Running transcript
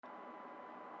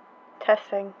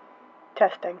Testing,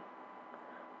 testing.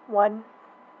 1,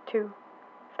 2,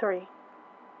 3.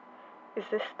 Is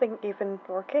this thing even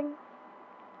working?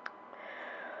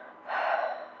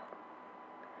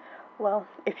 Well,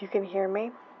 if you can hear me,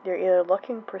 you're either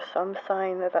looking for some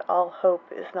sign that all hope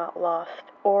is not lost,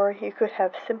 or you could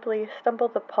have simply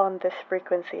stumbled upon this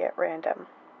frequency at random.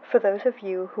 For those of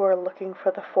you who are looking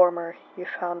for the former, you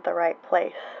found the right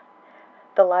place.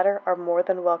 The latter are more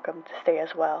than welcome to stay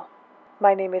as well.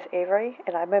 My name is Avery,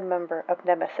 and I'm a member of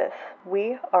Nemesis.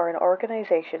 We are an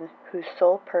organization whose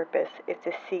sole purpose is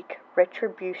to seek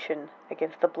retribution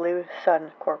against the Blue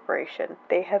Sun Corporation.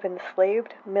 They have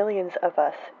enslaved millions of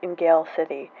us in Gale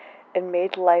City and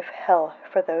made life hell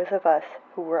for those of us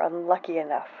who were unlucky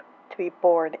enough to be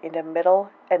born into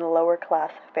middle and lower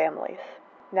class families.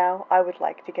 Now I would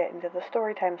like to get into the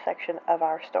storytime section of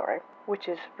our story, which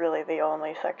is really the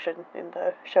only section in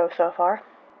the show so far.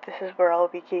 This is where I'll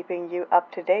be keeping you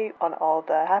up to date on all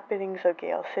the happenings of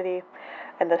Gale City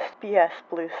and the BS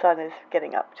Blue Sun is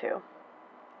getting up to.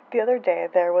 The other day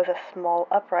there was a small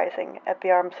uprising at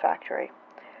the arms factory,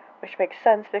 which makes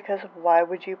sense because why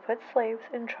would you put slaves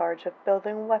in charge of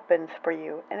building weapons for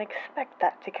you and expect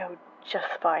that to go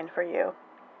just fine for you?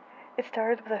 It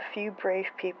started with a few brave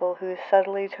people who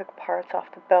suddenly took parts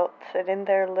off the belts and in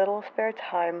their little spare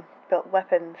time built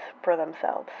weapons for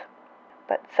themselves.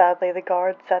 But sadly the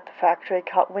guards at the factory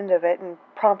caught wind of it and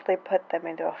promptly put them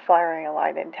into a firing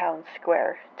line in town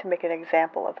square to make an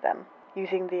example of them,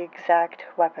 using the exact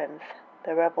weapons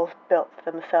the rebels built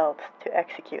themselves to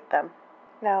execute them.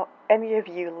 Now, any of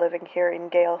you living here in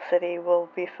Gale City will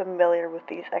be familiar with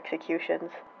these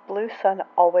executions. Blue Sun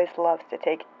always loves to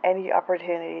take any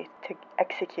opportunity to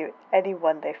execute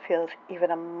anyone they feel is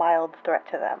even a mild threat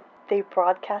to them. They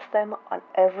broadcast them on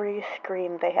every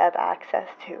screen they have access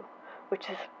to, which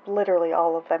is literally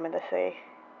all of them in the city.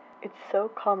 It's so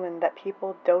common that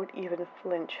people don't even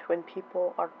flinch when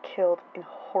people are killed in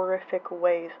horrific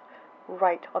ways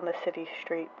right on the city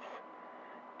streets.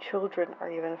 Children are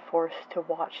even forced to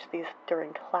watch these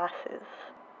during classes.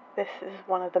 This is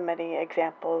one of the many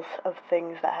examples of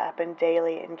things that happen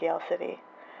daily in Gale City.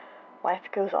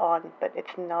 Life goes on, but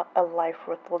it's not a life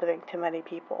worth living to many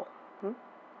people.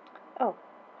 Oh,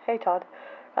 hey Todd,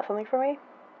 got something for me?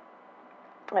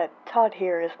 Todd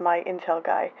here is my intel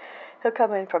guy. He'll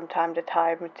come in from time to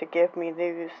time to give me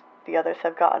news the others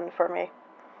have gotten for me.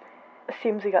 It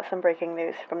seems we got some breaking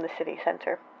news from the city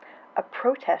center. A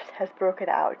protest has broken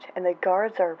out, and the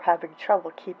guards are having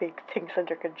trouble keeping things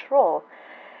under control,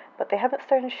 but they haven't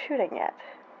started shooting yet.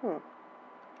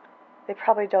 They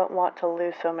probably don't want to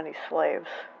lose so many slaves.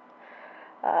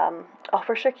 I'll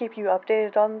for sure keep you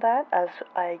updated on that as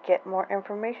I get more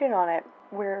information on it.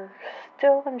 We're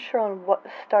still unsure on what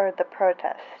started the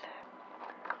protest.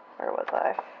 Where was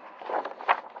I?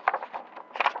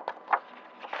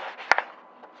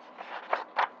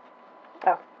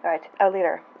 Oh, right. Our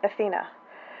leader, Athena,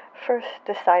 first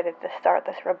decided to start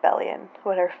this rebellion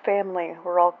when her family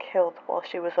were all killed while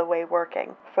she was away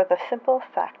working, for the simple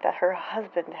fact that her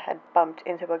husband had bumped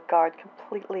into a guard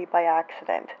completely by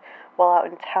accident while out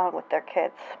in town with their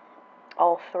kids.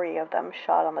 All 3 of them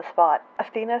shot on the spot.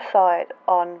 Athena saw it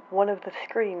on one of the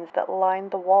screens that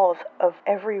lined the walls of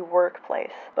every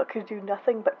workplace, but could do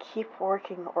nothing but keep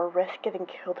working or risk getting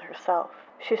killed herself.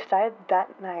 She decided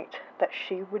that night that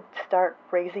she would start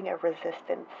raising a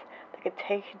resistance that could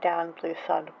take down Blue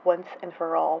Sun once and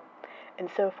for all, and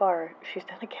so far she's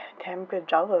done a damn good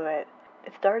job of it.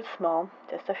 It started small,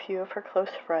 just a few of her close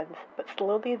friends, but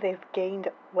slowly they've gained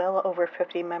well over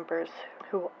 50 members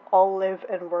who all live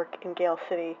and work in Gale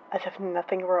City as if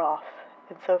nothing were off.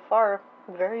 And so far,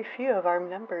 very few of our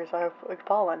members have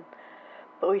fallen,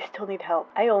 but we still need help.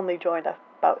 I only joined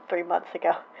about 3 months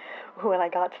ago. When I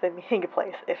got to the meeting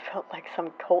place, it felt like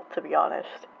some cult, to be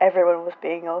honest. Everyone was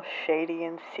being all shady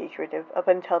and secretive up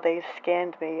until they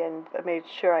scanned me and made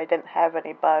sure I didn't have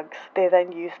any bugs. They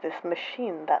then used this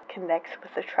machine that connects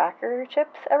with the tracker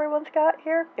chips everyone's got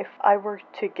here. If I were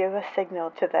to give a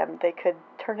signal to them, they could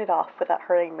turn it off without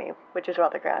hurting me, which is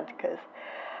rather grand because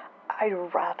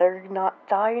I'd rather not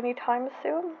die anytime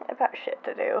soon. I've got shit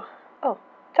to do. Oh,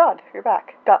 Todd, you're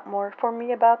back. Got more for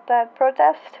me about that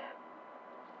protest?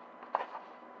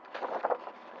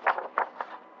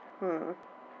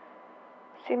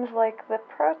 Seems like the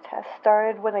protest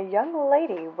started when a young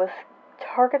lady was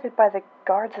targeted by the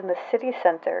guards in the city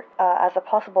center as a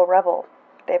possible rebel.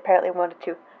 They apparently wanted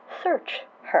to search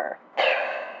her.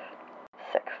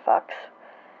 Sick fucks.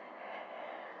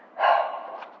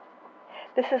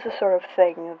 This is the sort of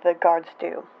thing the guards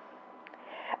do.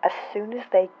 As soon as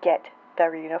they get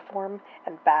their uniform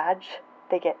and badge,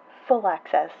 They get full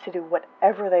access to do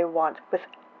whatever they want with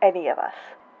any of us.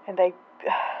 And they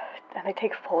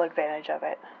take full advantage of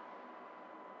it.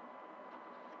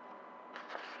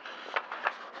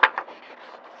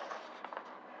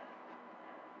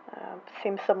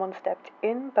 Seems someone stepped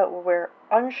in, but we're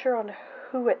unsure on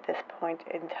who at this point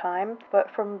in time.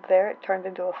 But from there, it turned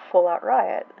into a full-out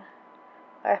riot.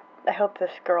 I hope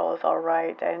this girl is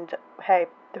alright, and hey,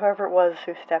 whoever it was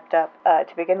who stepped up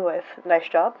to begin with, nice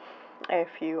job.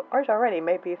 If you aren't already,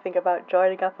 maybe think about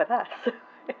joining up with us.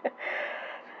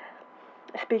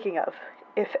 Speaking of,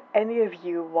 if any of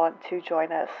you want to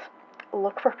join us,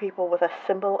 look for people with a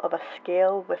symbol of a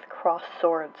scale with crossed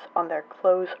swords on their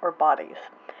clothes or bodies.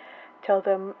 Tell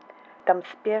them, dam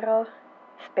spero,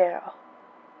 spero.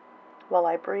 While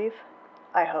I breathe,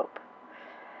 I hope.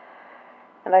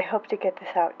 And I hope to get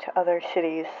this out to other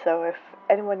cities, so if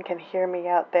anyone can hear me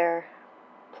out there,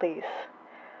 please.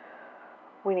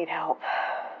 We need help.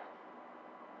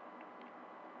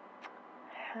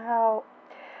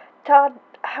 Todd,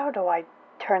 how do I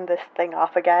turn this thing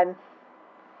off again?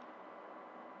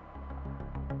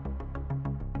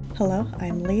 Hello,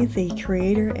 I'm Lee, the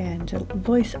creator and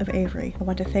voice of Avery. I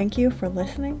want to thank you for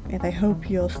listening, and I hope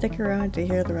you'll stick around to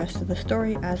hear the rest of the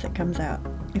story as it comes out.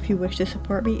 If you wish to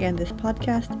support me and this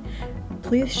podcast,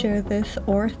 please share this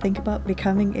or think about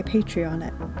becoming a Patreon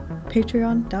at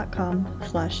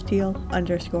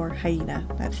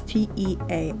patreon.com/teal_hyena. That's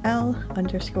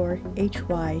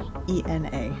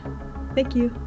TEAL_HYENA. Thank you.